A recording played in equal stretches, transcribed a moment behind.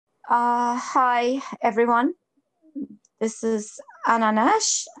Hi, everyone. This is Anna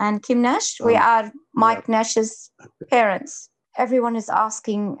Nash and Kim Nash. We are Mike Nash's parents. Everyone is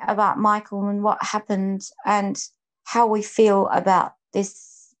asking about Michael and what happened and how we feel about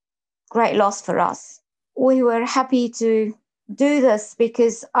this great loss for us. We were happy to do this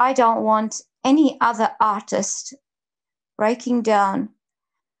because I don't want any other artist breaking down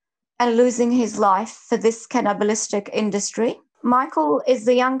and losing his life for this cannibalistic industry. Michael is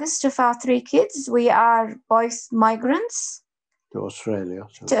the youngest of our three kids. We are both migrants to Australia.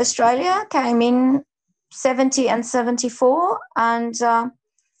 Came in 70 and 74 and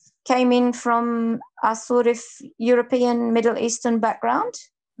came in from a sort of European, Middle Eastern background.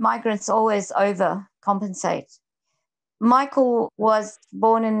 Migrants always overcompensate. Michael was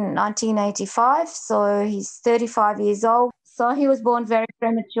born in 1985, so he's 35 years old. So he was born very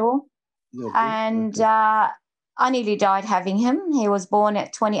premature. And I nearly died having him. He was born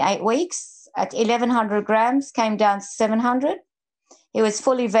at 28 weeks, at 1,100 grams, came down to 700. He was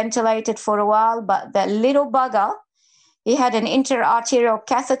fully ventilated for a while, but the little bugger, he had an interarterial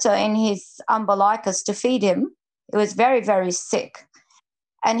catheter in his umbilicus to feed him. He was very, very sick.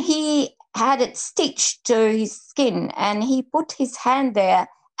 And he had it stitched to his skin, and he put his hand there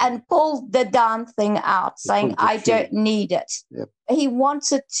and pulled the darn thing out, saying, I don't need it. Yep. He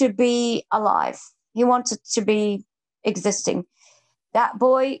wanted to be alive. He wanted to be existing. That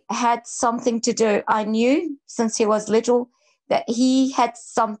boy had something to do. I knew since he was little that he had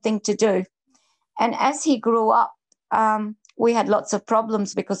something to do. And as he grew up, we had lots of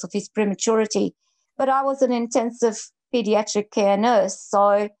problems because of his prematurity. But I was an intensive pediatric care nurse,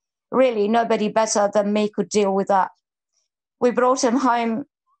 so really nobody better than me could deal with that. We brought him home,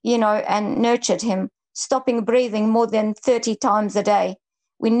 and nurtured him, stopping breathing more than 30 times a day.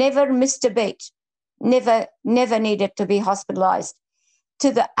 We never missed a beat, never needed to be hospitalized,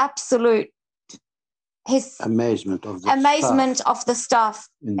 to the absolute amazement of the staff.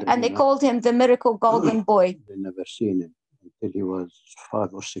 And they called him the miracle golden boy. They never seen him until he was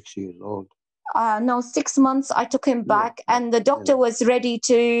 5 or 6 years old. 6 months, I took him back, and the doctor was ready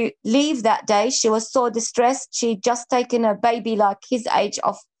to leave that day. She was so distressed. She'd just taken a baby like his age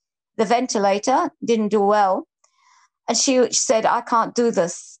off the ventilator, didn't do well. And she said, I can't do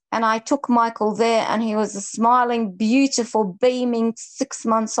this. And I took Michael there, and he was a smiling, beautiful, beaming 6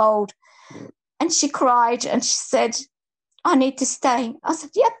 months old. Yeah. And she cried, and she said, I need to stay. I said,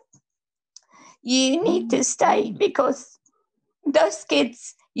 yep, you need to stay, because those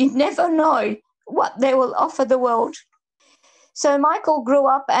kids, you never know what they will offer the world. So Michael grew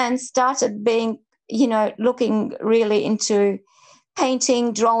up and started being, looking really into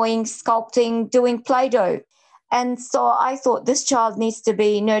painting, drawing, sculpting, doing Play-Doh. And so I thought this child needs to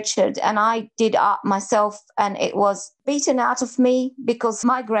be nurtured. And I did art myself, and it was beaten out of me because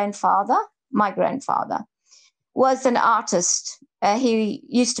my grandfather was an artist. He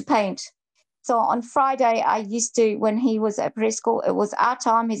used to paint. So on Friday, when he was at preschool, it was our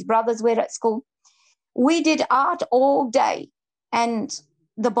time, his brothers were at school. We did art all day, and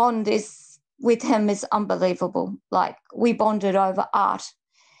the bond with him is unbelievable. Like, we bonded over art.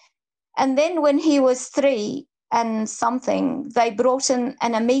 And then when he was 3 and something, they brought in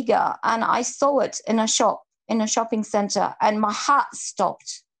an Amiga, and I saw it in a shopping center, and my heart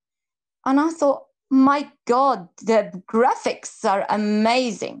stopped. And I thought, my God, the graphics are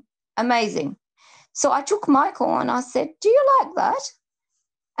amazing. Amazing. So I took Michael and I said, do you like that?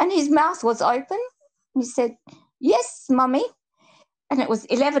 And his mouth was open. He said, yes, Mummy. And it was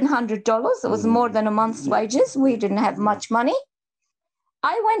 $1,100. It was more than a month's wages. We didn't have much money.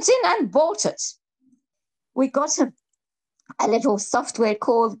 I went in and bought it. We got a little software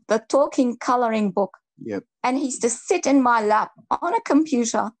called the Talking Coloring Book. Yep. And he used to sit in my lap on a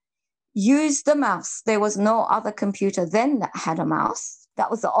computer, use the mouse. There was no other computer then that had a mouse. That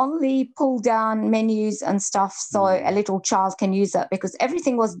was the only pull-down menus and stuff, so a little child can use it, because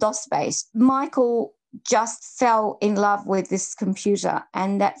everything was DOS-based. Michael just fell in love with this computer,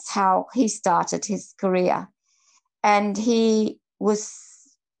 and that's how he started his career. And you could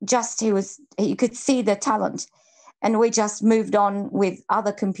see the talent. And we just moved on with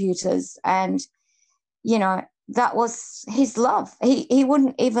other computers, and, that was his love. He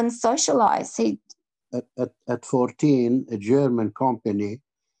wouldn't even socialize. At 14, a German company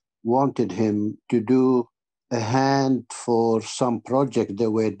wanted him to do a hand for some project they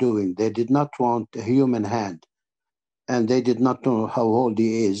were doing. They did not want a human hand, and they did not know how old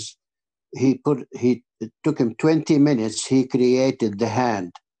he is. It took him 20 minutes. He created the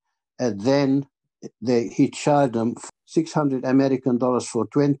hand, and then he charged them $600 American for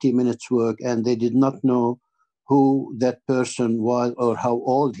 20 minutes work, and they did not know who that person was or how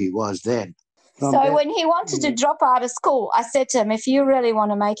old he was then. So when he wanted to drop out of school, I said to him, if you really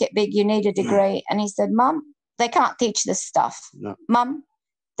want to make it big, you need a degree. And he said, Mum, they can't teach this stuff. No. Mum,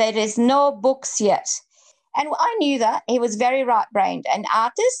 there is no books yet. And I knew that. He was very right-brained. And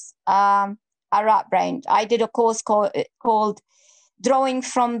artists are right-brained. I did a course called Drawing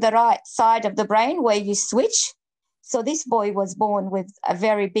from the Right Side of the Brain, where you switch. So this boy was born with a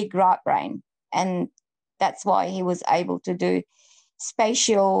very big right brain. And that's why he was able to do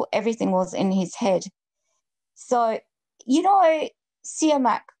spatial, everything was in his head. So,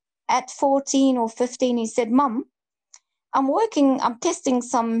 Siamak, at 14 or 15, he said, Mum, I'm testing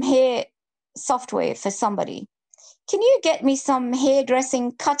some hair software for somebody. Can you get me some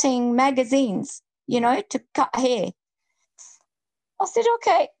hairdressing, cutting magazines, to cut hair? I said,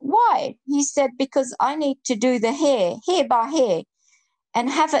 okay, why? He said, because I need to do the hair by hair, and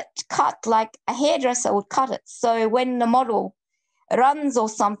have it cut like a hairdresser would cut it. So when the model runs or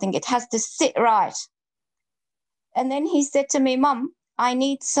something, it has to sit right. And then he said to me, Mum, I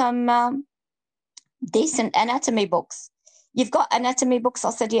need some decent anatomy books. You've got anatomy books? I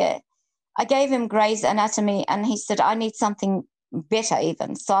said, yeah. I gave him Gray's Anatomy, and he said, I need something better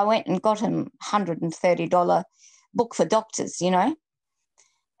even. So I went and got him $130 book for doctors,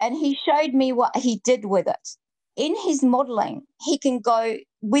 And he showed me what he did with it. In his modeling, he can go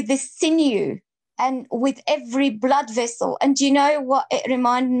with the sinew and with every blood vessel. And do you know what it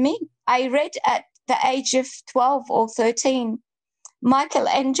reminded me? I read at the age of 12 or 13,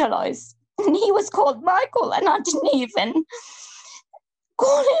 Michelangelo's, and he was called Michael, and I didn't even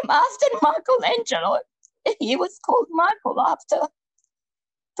call him after Michelangelo. He was called Michael after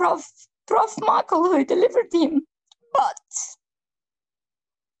Prof. Michael, who delivered him. But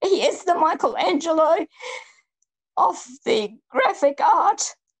he is the Michelangelo of the graphic art,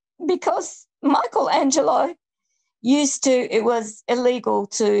 because Michelangelo it was illegal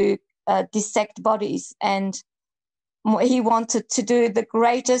to dissect bodies, and he wanted to do the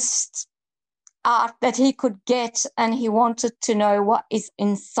greatest art that he could get, and he wanted to know what is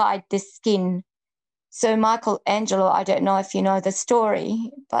inside the skin. So Michelangelo, I don't know if you know the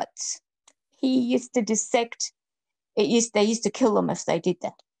story, but he used to dissect. They used to kill them if they did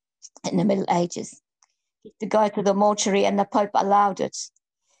that in the Middle Ages. He used to go to the mortuary, and the Pope allowed it.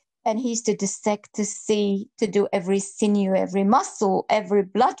 And he used to dissect to do every sinew, every muscle, every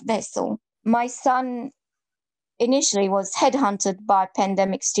blood vessel. My son initially was headhunted by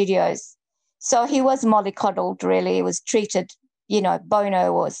Pandemic Studios. So he was mollycoddled, really. He was treated,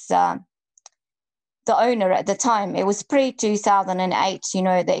 Bono was the owner at the time. It was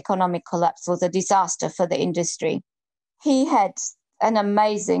pre-2008, the economic collapse was a disaster for the industry. He had an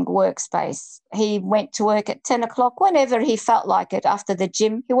amazing workspace. He went to work at 10 o'clock whenever he felt like it after the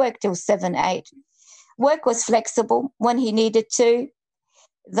gym. He worked till 7, 8. Work was flexible when he needed to.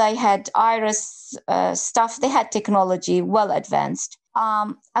 They had iris stuff. They had technology well advanced.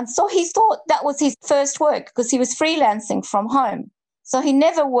 And so he thought that was his first work, because he was freelancing from home. So he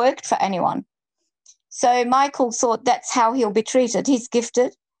never worked for anyone. So Michael thought that's how he'll be treated. He's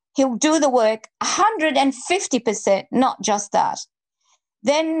gifted. He'll do the work 150%, not just that.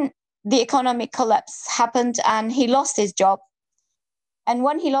 Then the economic collapse happened, and he lost his job. And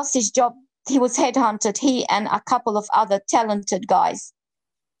when he lost his job, he was headhunted, he and a couple of other talented guys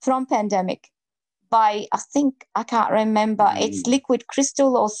from Pandemic by, I can't remember, it's Liquid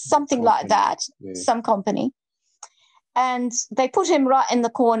Crystal or something like that, some company. And they put him right in the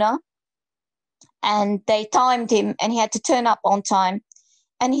corner, and they timed him, and he had to turn up on time.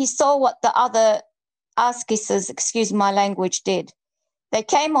 And he saw what the other askisses, excuse my language, did. They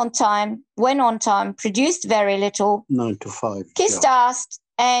came on time, went on time, produced very little. 9 to 5. Kissed ass,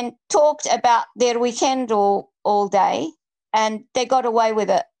 and talked about their weekend all day, and they got away with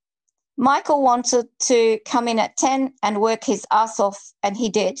it. Michael wanted to come in at 10 and work his ass off, and he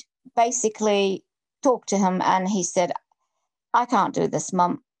did. Basically talked to him, and he said, I can't do this,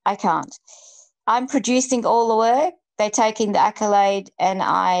 Mum. I can't. I'm producing all the work. They're taking the accolade, and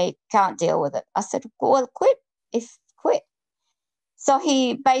I can't deal with it. I said, well, quit. Quit. So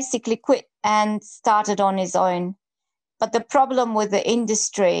he basically quit and started on his own. But the problem with the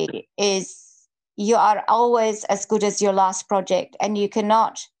industry is you are always as good as your last project, and you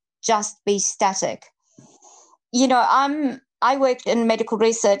cannot just be static. I worked in medical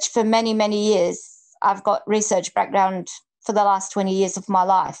research for many, many years. I've got research background for the last 20 years of my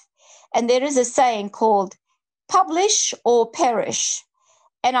life. And there is a saying called publish or perish.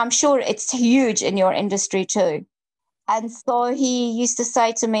 And I'm sure it's huge in your industry too. And so he used to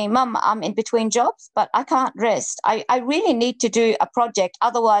say to me, Mum, I'm in between jobs, but I can't rest. I really need to do a project.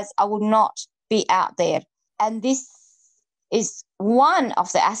 Otherwise, I will not be out there. And this is one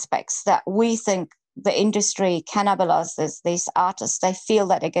of the aspects that we think the industry cannibalizes these artists. They feel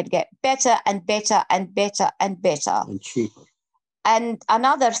that they could get better and better and better and better. And cheaper. And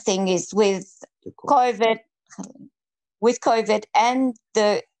another thing is with COVID and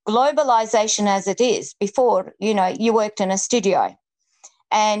the globalization as it is. Before, you worked in a studio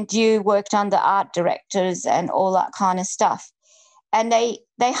and you worked under art directors and all that kind of stuff. And they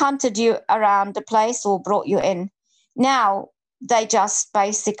hunted you around the place or brought you in. Now they just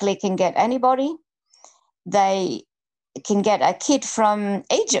basically can get anybody. They can get a kid from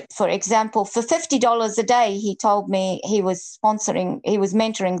Egypt, for example, for $50 a day. He told me he was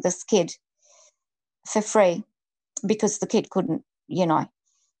mentoring this kid for free because the kid couldn't,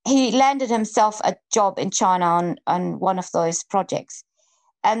 He landed himself a job in China on one of those projects.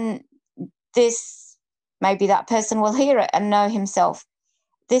 And maybe that person will hear it and know himself.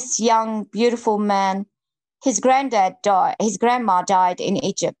 This young, beautiful man, his grandma died in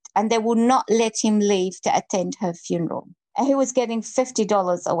Egypt, and they would not let him leave to attend her funeral. And he was getting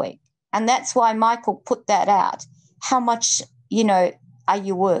 $50 a week. And that's why Michael put that out. How much, are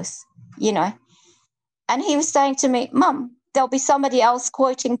you worth, And he was saying to me, Mum, there'll be somebody else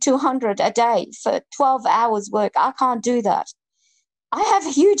quoting $200 a day for 12 hours work. I can't do that. I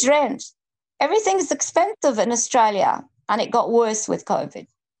have huge rent. Everything's expensive in Australia, and it got worse with COVID.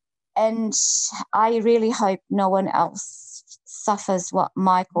 And I really hope no one else suffers what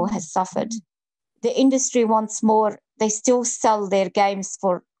Michael has suffered. The industry wants more. They still sell their games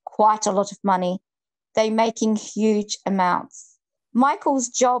for quite a lot of money. They're making huge amounts. Michael's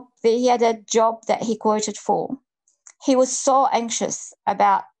job, he had a job that he quoted for. He was so anxious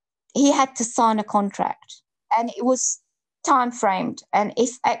he had to sign a contract, and it was time framed. And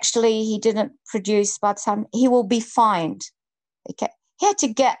if actually he didn't produce by the time, he will be fined. Okay. He had to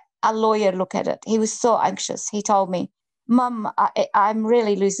get a lawyer look at it. He was so anxious. He told me, Mum, I'm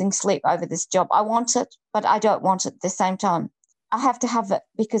really losing sleep over this job. I want it, but I don't want it at the same time. I have to have it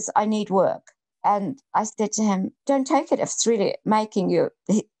because I need work. And I said to him, don't take it if it's really making you.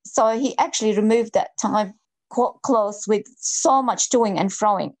 So he actually removed that time clause with so much toing and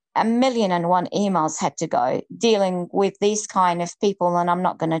froing. 1,000,001 emails had to go dealing with these kind of people, and I'm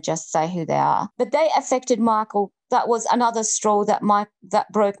not going to just say who they are. But they affected Michael. That was another straw that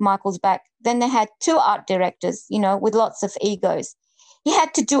broke Michael's back. Then they had 2 art directors, with lots of egos. He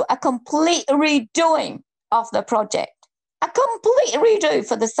had to do a complete redoing of the project, a complete redo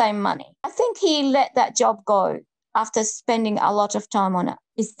for the same money. I think he let that job go after spending a lot of time on it.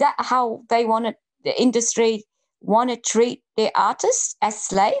 Is that how they wanted the industry want to treat their artists as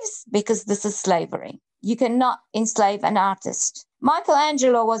slaves? Because this is slavery. You cannot enslave an artist.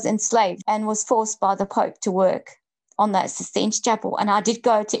 Michelangelo was enslaved and was forced by the Pope to work on that Sistine Chapel. And I did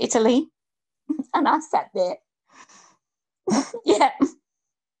go to Italy and I sat there. Yeah.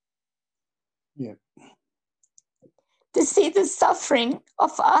 To see the suffering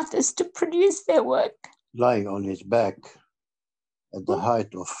of artists to produce their work. Lying on his back at the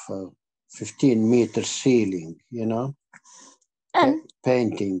height of 15-meter ceiling, and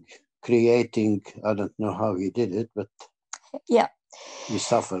painting, creating. I don't know how he did it, but yeah, he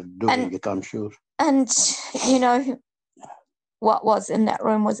suffered doing it, I'm sure. And what was in that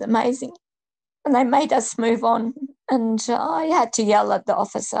room was amazing. And they made us move on. And I had to yell at the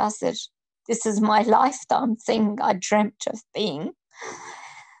officer. I said, this is my lifetime thing I dreamt of being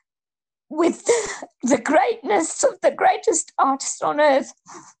with the greatness of the greatest artist on earth.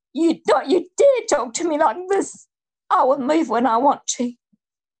 You don't you dare talk to me like this. I will move when I want to.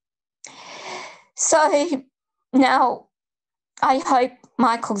 So now I hope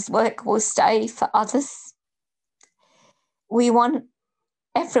Michael's work will stay for others. We want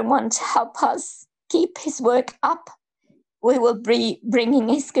everyone to help us keep his work up. We will be bringing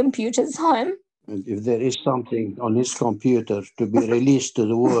his computers home. And if there is something on his computer to be released to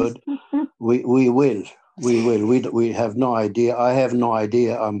the world, we will. We will. We have no idea. I have no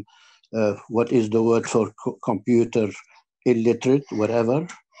idea. What is the word for computer illiterate, whatever.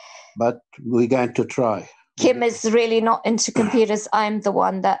 But we're going to try. Kim is really not into computers. I'm the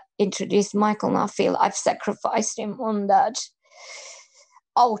one that introduced Michael, and I feel I've sacrificed him on that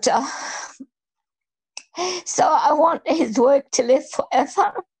altar. So I want his work to live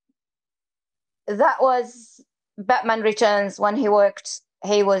forever. That was Batman Returns. When he was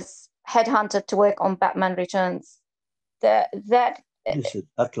headhunted to work on Batman Returns. That Is it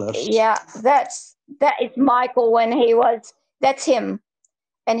Atlas? Yeah, that is Michael when that's him.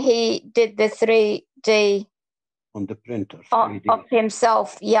 And he did the 3D on the printer of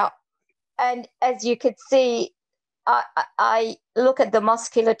himself, yeah. And as you could see, I look at the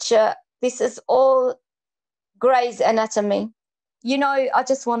musculature. This is all Grey's Anatomy. You know, I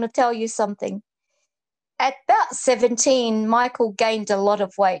just want to tell you something. At about 17, Michael gained a lot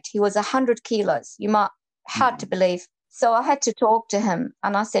of weight. He was 100 kilos. You might, hard to believe. So I had to talk to him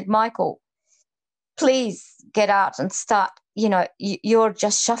and I said, Michael, please get out and start. You know, you're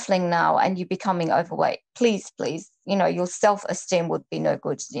just shuffling now and you're becoming overweight. Please, you know, your self-esteem would be no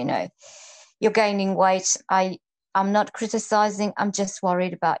good. You know, you're gaining weight. I'm not criticizing. I'm just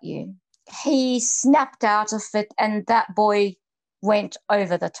worried about you. He snapped out of it, and that boy went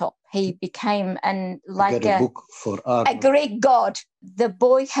over the top. He became like a book for a Greek god. The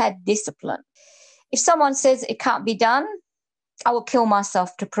boy had discipline. If someone says it can't be done, I will kill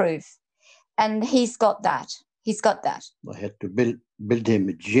myself to prove. And he's got that. He's got that. I had to build him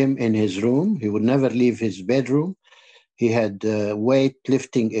a gym in his room. He would never leave his bedroom. He had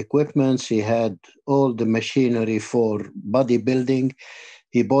weightlifting equipments. He had all the machinery for bodybuilding.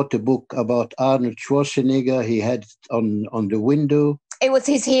 He bought a book about Arnold Schwarzenegger. He had it on the window. It was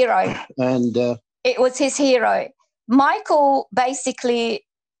his hero. And it was his hero. Michael, basically,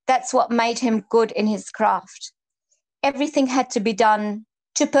 that's what made him good in his craft. Everything had to be done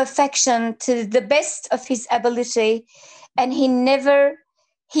to perfection, to the best of his ability. And he never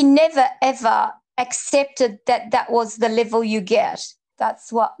ever accepted that was the level you get.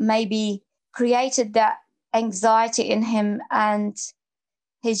 That's what maybe created that anxiety in him, and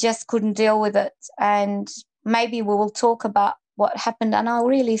he just couldn't deal with it. And maybe we will talk about what happened, and I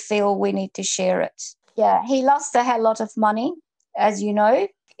really feel we need to share it. Yeah, he lost a hell lot of money, as you know.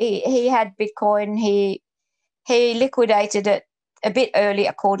 He had Bitcoin. He liquidated it a bit early,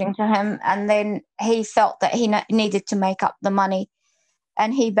 according to him, and then he felt that he needed to make up the money,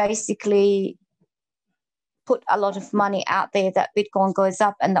 and he basically put a lot of money out there that Bitcoin goes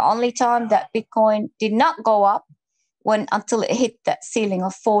up. And the only time that Bitcoin did not go up until it hit that ceiling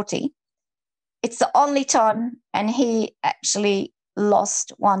of 40. It's the only time, and he actually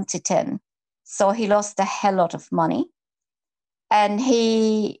lost 1 to 10. So he lost a hell lot of money. And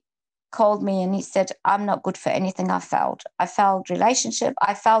he called me and he said, I'm not good for anything. I failed relationship.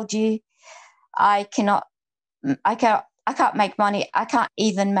 I failed you. I can't make money. I can't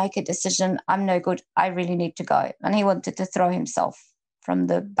even make a decision. I'm no good. I really need to go. And he wanted to throw himself from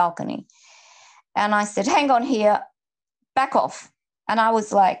the balcony. And I said, hang on here, back off. And I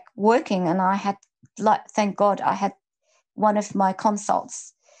was like working, and I had, like, thank God I had one of my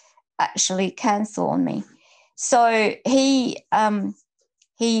consults actually cancel on me. So he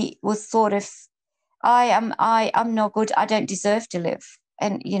was sort of, I'm no good. I don't deserve to live.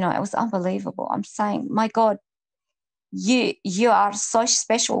 And, you know, it was unbelievable. I'm saying, my God, you are so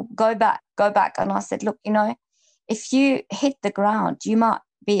special. Go back. And I said, look, you know, if you hit the ground, you might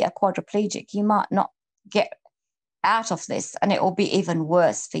be a quadriplegic. You might not get out of this, and it will be even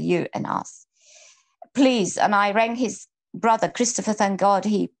worse for you and us. Please. And I rang his brother, Christopher, thank God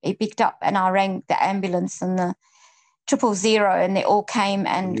he picked up, and I rang the ambulance and the 000, and they all came,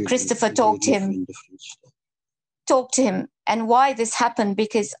 and Christopher talked to him. And why this happened,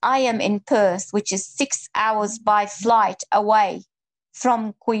 because I am in Perth, which is 6 hours by flight away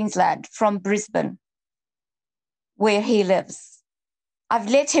from Queensland, from Brisbane, where he lives. I've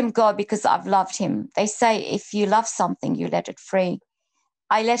let him go because I've loved him. They say if you love something, you let it free.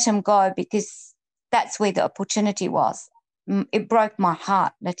 I let him go because that's where the opportunity was. It broke my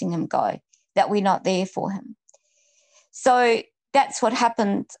heart letting him go, that we're not there for him. So that's what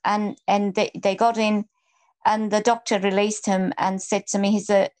happened. And they got in, and the doctor released him and said to me,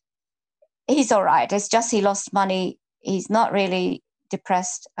 he's all right. It's just he lost money. He's not really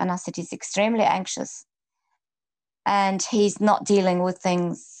depressed. And I said, he's extremely anxious. And he's not dealing with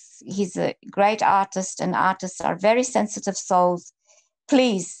things. He's a great artist, and artists are very sensitive souls.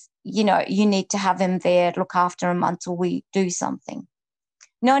 Please, you know, you need to have him there, look after him until we do something.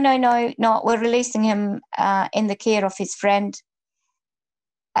 No, we're releasing him in the care of his friend.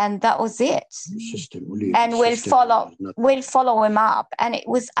 And that was it. And we'll follow him up. And it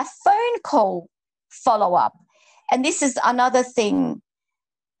was a phone call follow-up. And this is another thing,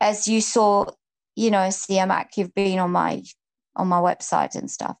 as you saw, you know, Siamak, you've been on my website and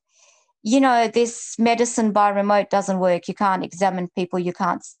stuff. You know, this medicine by remote doesn't work. You can't examine people. You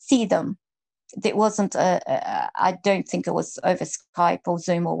can't see them. It wasn't, I don't think it was over Skype or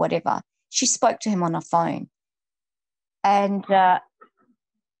Zoom or whatever. She spoke to him on a phone. And,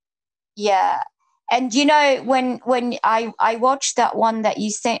 yeah. And, you know, when I watched that one that you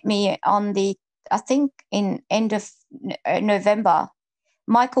sent me on I think in end of November,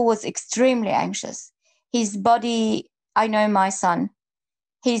 Michael was extremely anxious. His body, I know my son,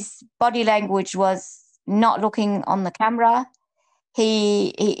 his body language was not looking on the camera.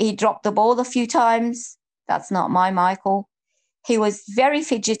 He dropped the ball a few times. That's not my Michael. He was very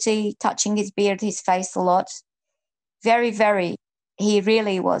fidgety, touching his beard, his face a lot. Very, very, he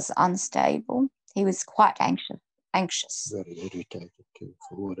really was unstable. He was quite anxious. Very irritated too,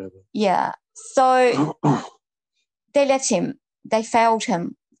 for whatever. Yeah. So they let him. They failed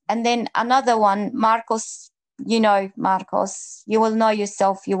him. And then another one, Marcos, Marcos, you will know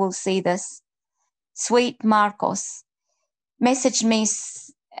yourself, you will see this. Sweet Marcos messaged me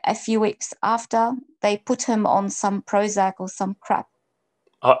a few weeks after. They put him on some Prozac or some crap.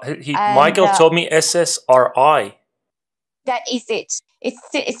 Michael told me SSRI. That is it.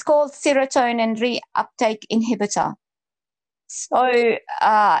 It's called serotonin reuptake inhibitor. So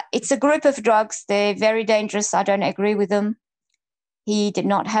it's a group of drugs. They're very dangerous. I don't agree with them. He did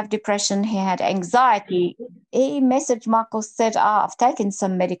not have depression. He had anxiety. He messaged Marcos, said, I've taken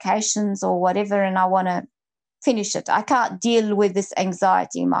some medications or whatever, and I want to finish it. I can't deal with this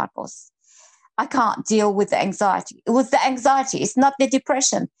anxiety, Marcos. I can't deal with the anxiety. It was the anxiety. It's not the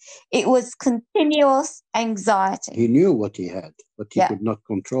depression. It was continuous anxiety. He knew what he had, but he could not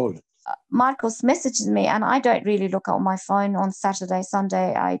control it. Marcos messages me, and I don't really look at my phone on Saturday,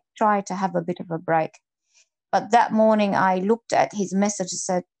 Sunday. I try to have a bit of a break. But that morning I looked at his message and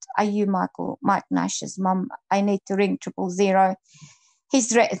said, are you Mike Nash's mum? I need to ring 000. He's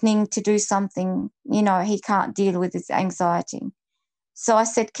threatening to do something. He can't deal with his anxiety. So I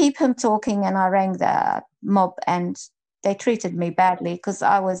said, keep him talking. And I rang the mob, and they treated me badly because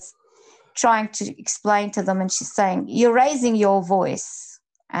I was trying to explain to them. And she's saying, you're raising your voice.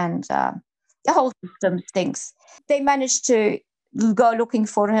 And the whole system stinks. They managed to go looking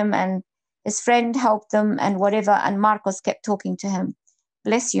for him, and his friend helped them and whatever. And Marcos kept talking to him.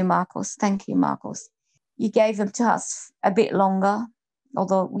 Bless you, Marcos. Thank you, Marcos. You gave him to us a bit longer,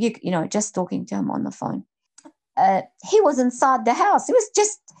 although, just talking to him on the phone. He was inside the house.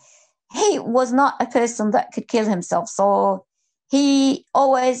 He was not a person that could kill himself. So he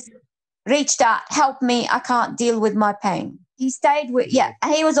always reached out, help me, I can't deal with my pain. He stayed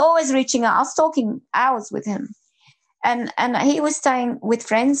he was always reaching out. I was talking hours with him. And he was staying with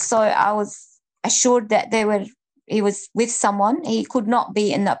friends, so I was assured that he was with someone. He could not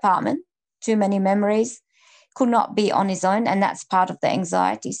be in the apartment. Too many memories. Could not be on his own, and that's part of the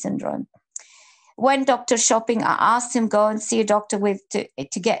anxiety syndrome. When doctor shopping, I asked him go and see a doctor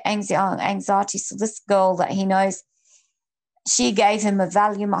to get anxiety. So this girl that he knows, she gave him a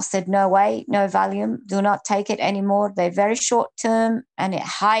Valium. I said, no way, no Valium. Do not take it anymore. They're very short term and it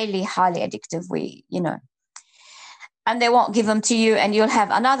highly, highly addictive. And they won't give them to you, and you'll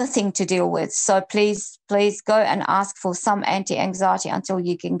have another thing to deal with. So please go and ask for some anti-anxiety until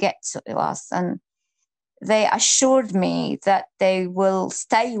you can get to us. And they assured me that they will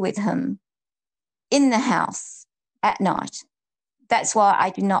stay with him in the house at night. That's why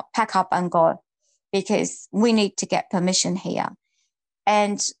I do not pack up and go, because we need to get permission here.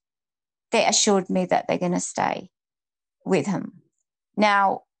 And they assured me that they're going to stay with him.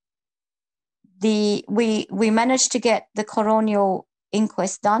 Now, we managed to get the coronial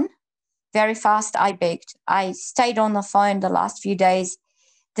inquest done very fast. I begged. I stayed on the phone the last few days,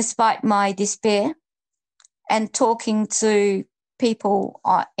 despite my despair, and talking to people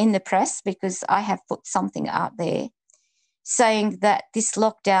in the press, because I have put something out there saying that this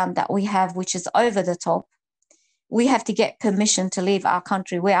lockdown that we have, which is over the top, we have to get permission to leave our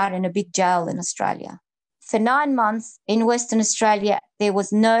country. We are in a big jail in Australia. For 9 months in Western Australia, there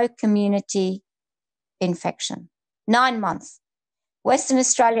was no community infection. 9 months. Western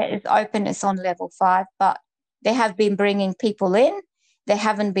Australia is open, it's on level 5, but they have been bringing people in, they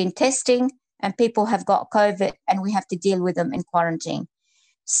haven't been testing, and people have got COVID, and we have to deal with them in quarantine.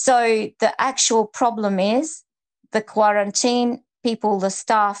 So the actual problem is the quarantine people, the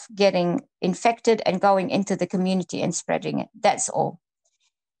staff getting infected and going into the community and spreading it. That's all.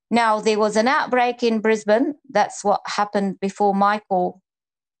 Now, there was an outbreak in Brisbane. That's what happened before Michael,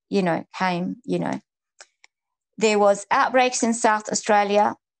 came, There was outbreaks in South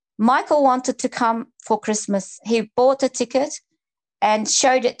Australia. Michael wanted to come for Christmas. He bought a ticket and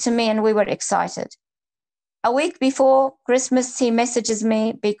showed it to me, and we were excited. A week before Christmas, he messages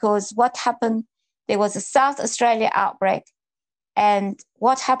me because what happened, there was a South Australia outbreak. And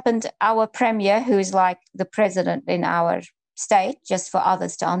what happened, our premier, who is like the president in our state, just for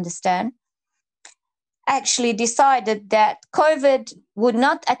others to understand, actually decided that COVID would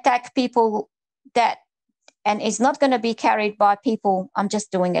not attack people and is not going to be carried by people, I'm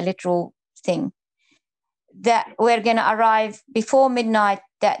just doing a literal thing, that we're going to arrive before midnight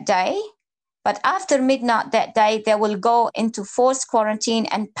that day. But after midnight that day, they will go into forced quarantine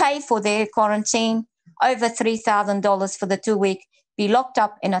and pay for their quarantine over $3,000 for the 2 week, be locked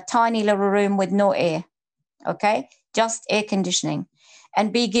up in a tiny little room with no air. okay? Just air conditioning,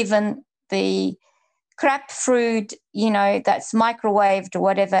 and be given the crap food, that's microwaved or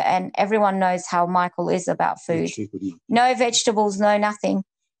whatever, and everyone knows how Michael is about food. No vegetables, no nothing,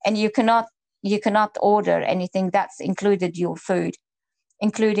 and you cannot order anything that's included your food,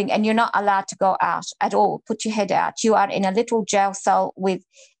 and you're not allowed to go out at all. Put your head out. You are in a little jail cell with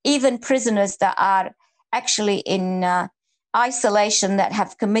even prisoners that are actually in isolation that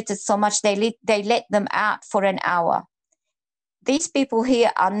have committed so much they let them out for an hour. These people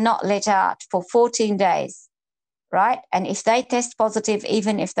here are not let out for 14 days, right? And if they test positive,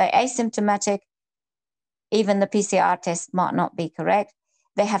 even if they're asymptomatic, even the PCR test might not be correct,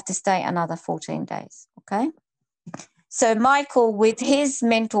 they have to stay another 14 days, okay? So Michael, with his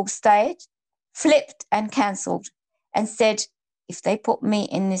mental state, flipped and cancelled and said, if they put me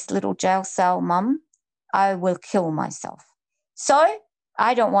in this little jail cell, Mum, I will kill myself. So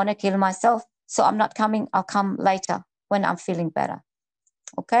I don't want to kill myself, so I'm not coming. I'll come later when I'm feeling better,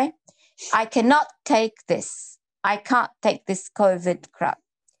 okay? I cannot take this. I can't take this COVID crap.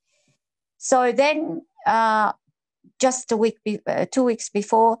 So then just 2 weeks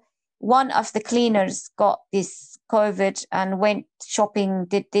before, one of the cleaners got this COVID and went shopping,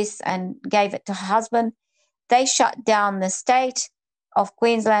 did this and gave it to her husband. They shut down the state of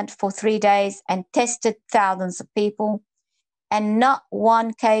Queensland for 3 days and tested thousands of people. And not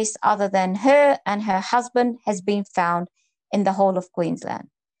one case other than her and her husband has been found in the whole of Queensland.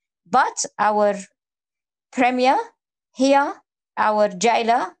 But our Premier here, our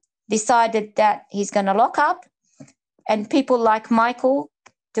jailer, decided that he's going to lock up, and people like Michael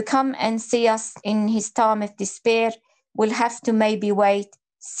to come and see us in his time of despair will have to maybe wait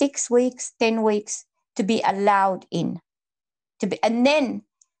 6 weeks, 10 weeks to be allowed in. And then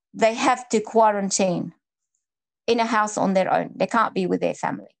they have to quarantine in a house on their own. They can't be with their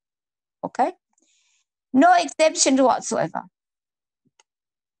family, okay? No exemption whatsoever.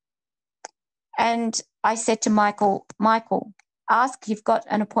 And I said to Michael, ask, you've got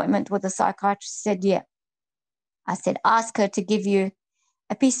an appointment with a psychiatrist. He said, yeah. I said, ask her to give you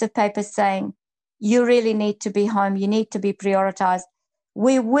a piece of paper saying, you really need to be home. You need to be prioritized.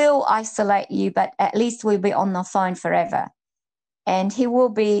 We will isolate you, but at least we'll be on the phone forever. And he will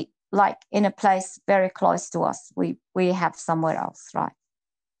be like in a place very close to us. We have somewhere else, right?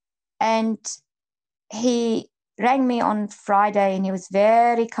 And he rang me on Friday and he was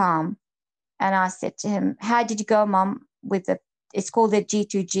very calm. And I said to him, how did you go, Mum, it's called the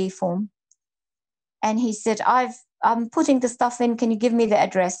G2G form. And he said, I'm putting the stuff in. Can you give me the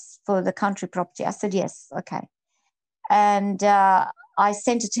address for the country property? I said, yes, okay. And I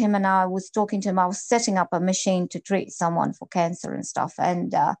sent it to him and I was talking to him. I was setting up a machine to treat someone for cancer and stuff.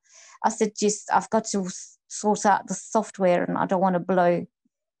 And I said, I've got to sort out the software and I don't want to blow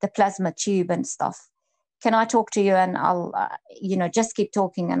the plasma tube and stuff. Can I talk to you? And I'll, just keep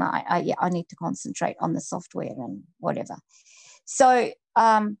talking. And I need to concentrate on the software and whatever. So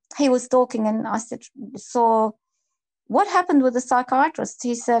he was talking and I said, so what happened with the psychiatrist?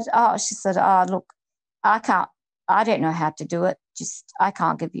 She said, look, I don't know how to do it. I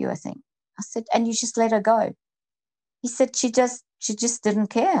can't give you a thing. I said, and you just let her go. He said, she just didn't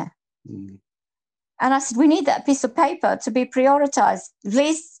care. Mm. And I said, we need that piece of paper to be prioritized.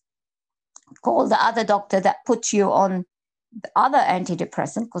 Please call the other doctor that put you on the other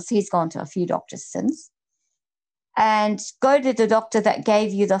antidepressant, because he's gone to a few doctors since, and go to the doctor that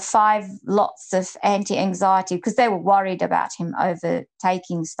gave you the 5 lots of anti-anxiety, because they were worried about him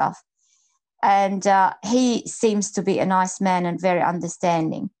overtaking stuff. And he seems to be a nice man and very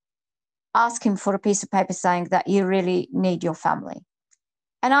understanding. Ask him for a piece of paper saying that you really need your family.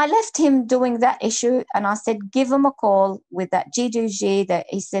 And I left him doing that issue, and I said, give him a call with that G2G. That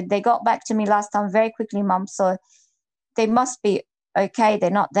he said, they got back to me last time very quickly, Mum, so they must be okay.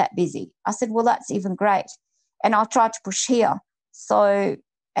 They're not that busy. I said, well, that's even great. And I'll try to push here. So,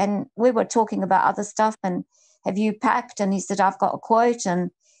 and we were talking about other stuff, and have you packed? And he said, I've got a quote,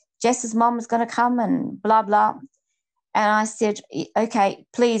 and Jess's mum is going to come and blah, blah. And I said, okay,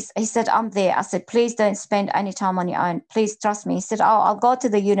 please. He said, I'm there. I said, please don't spend any time on your own. Please trust me. He said, I'll go to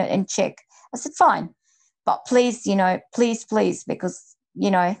the unit and check. I said, fine. But please, please, because,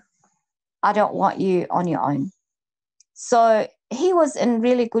 I don't want you on your own. So he was in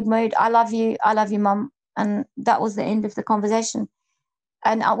really good mood. I love you, Mum. And that was the end of the conversation.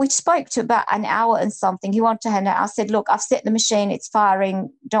 And we spoke to about an hour and something. He wanted to hand out. I said, look, I've set the machine. It's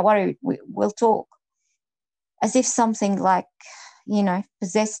firing. Don't worry. We'll talk. As if something like,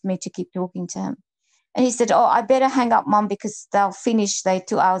 possessed me to keep talking to him. And he said, oh, I better hang up, Mum, because they'll finish. They're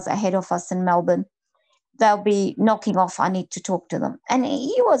 2 hours ahead of us in Melbourne. They'll be knocking off. I need to talk to them. And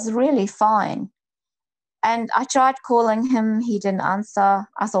he was really fine. And I tried calling him. He didn't answer.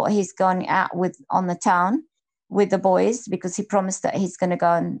 I thought he's going out on the town with the boys because he promised that he's going to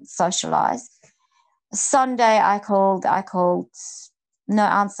go and socialize. Sunday, I called, no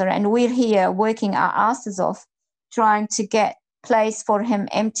answer. And we're here working our asses off, trying to get place for him,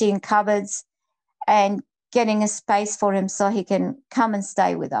 emptying cupboards and getting a space for him so he can come and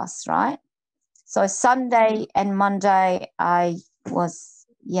stay with us, right? So Sunday and Monday, I was,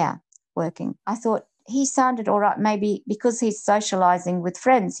 working. I thought he sounded all right, maybe because he's socializing with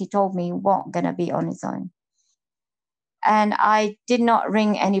friends. He told me he wasn't going to be on his own. And I did not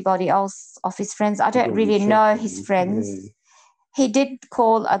ring anybody else of his friends. I don't really know his friends. He did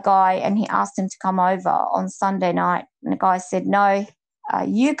call a guy and he asked him to come over on Sunday night. And the guy said, no,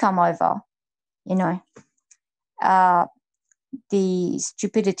 you come over, you know. The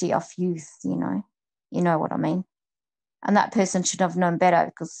stupidity of youth, you know what I mean. And that person should have known better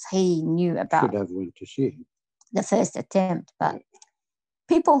because he knew about should have went to see him. The first attempt. But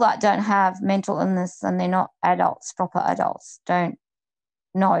people that don't have mental illness and they're not adults, proper adults, don't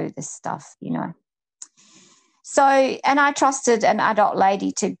know this stuff, you know. So, and I trusted an adult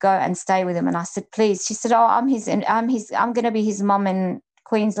lady to go and stay with him, and I said, please. She said, oh, I'm going to be his mum in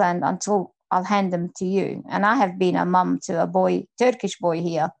Queensland until I'll hand them to you. And I have been a mum to a boy, Turkish boy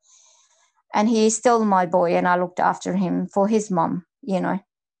here, and he's still my boy, and I looked after him for his mum, you know,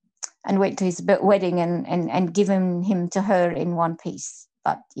 and went to his wedding and given him to her in one piece.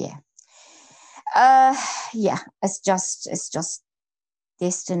 But it's just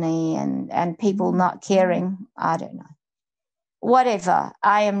destiny and people not caring. I don't know. Whatever.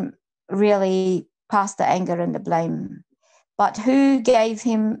 I am really past the anger and the blame. But who gave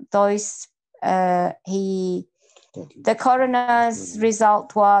him those? The coroner's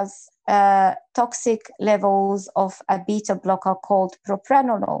result was toxic levels of a beta blocker called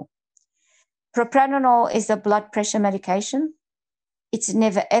propranolol. Propranolol is a blood pressure medication. It's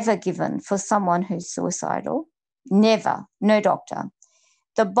never, ever given for someone who's suicidal. Never. No doctor.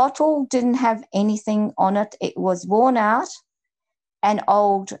 The bottle didn't have anything on it. It was worn out and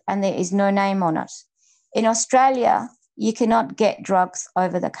old, and there is no name on it. In Australia, you cannot get drugs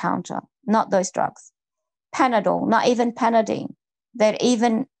over the counter, not those drugs. Panadol, not even Panadine. That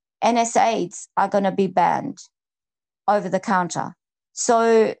even NSAIDs are going to be banned over the counter.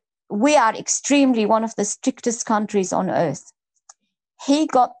 So we are extremely one of the strictest countries on earth. He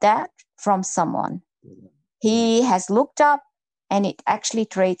got that from someone. He has looked up, and it actually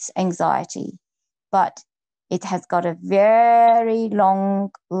treats anxiety, but it has got a very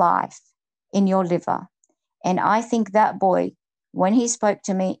long life in your liver. And I think that boy, when he spoke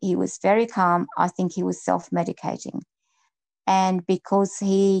to me, he was very calm. I think he was self-medicating. And because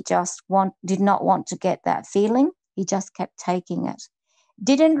he just did not want to get that feeling, he just kept taking it.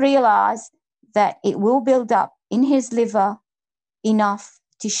 Didn't realize that it will build up in his liver enough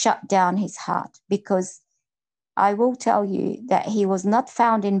to shut down his heart, because I will tell you that he was not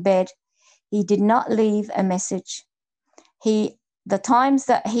found in bed. He did not leave a message. The times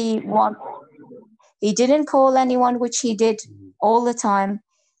that he didn't call anyone, which he did all the time,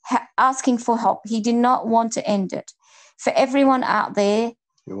 asking for help. He did not want to end it. For everyone out there,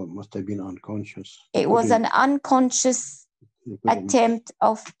 it must have been unconscious. It was an unconscious attempt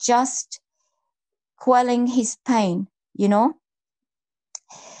of just quelling his pain, you know.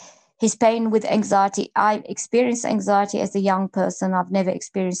 His pain with anxiety. I experienced anxiety as a young person. I've never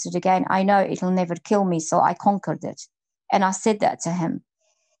experienced it again. I know it'll never kill me, so I conquered it. And I said that to him.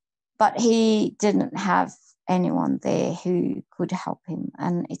 But he didn't have anyone there who could help him,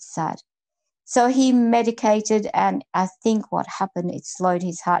 and it's sad. So he medicated, and I think what happened, it slowed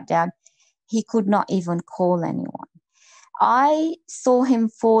his heart down. He could not even call anyone. I saw him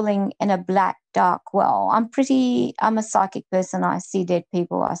falling in a black, dark well. I'm a psychic person. I see dead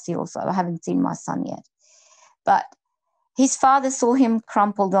people. I haven't seen my son yet. But his father saw him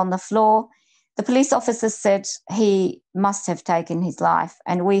crumpled on the floor. The police officer said he must have taken his life,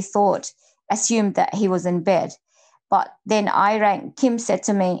 and we assumed that he was in bed. But then Kim said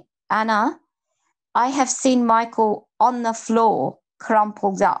to me, Anna, I have seen Michael on the floor,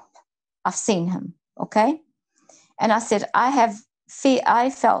 crumpled up. I've seen him, okay? And I said, I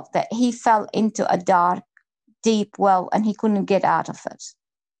felt that he fell into a dark, deep well and he couldn't get out of it.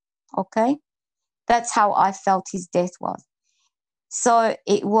 Okay? That's how I felt his death was. So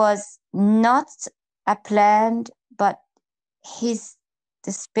it was not a planned, but his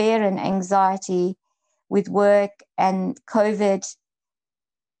despair and anxiety with work and COVID,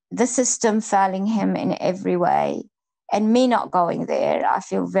 the system failing him in every way, and me not going there, I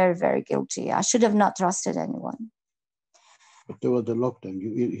feel very, very guilty. I should have not trusted anyone. But there was the lockdown.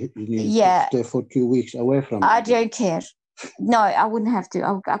 You need to stay for 2 weeks away from him. I don't care. No, I wouldn't have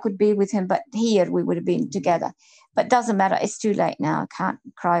to. I could be with him, but here we would have been together. But doesn't matter. It's too late now. I can't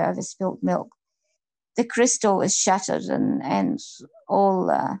cry over spilt milk. The crystal is shattered, and all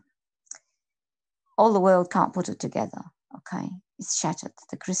the world can't put it together. Okay, it's shattered.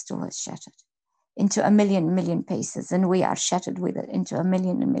 The crystal is shattered into a million pieces, and we are shattered with it into a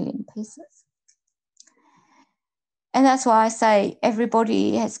million pieces. And that's why I say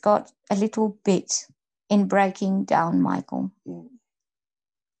everybody has got a little bit in breaking down Michael.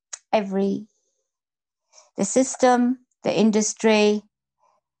 The system, the industry,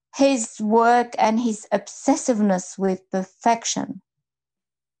 his work and his obsessiveness with perfection,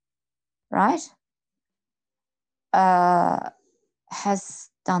 right, has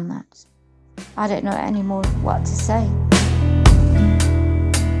done that. I don't know any more what to say.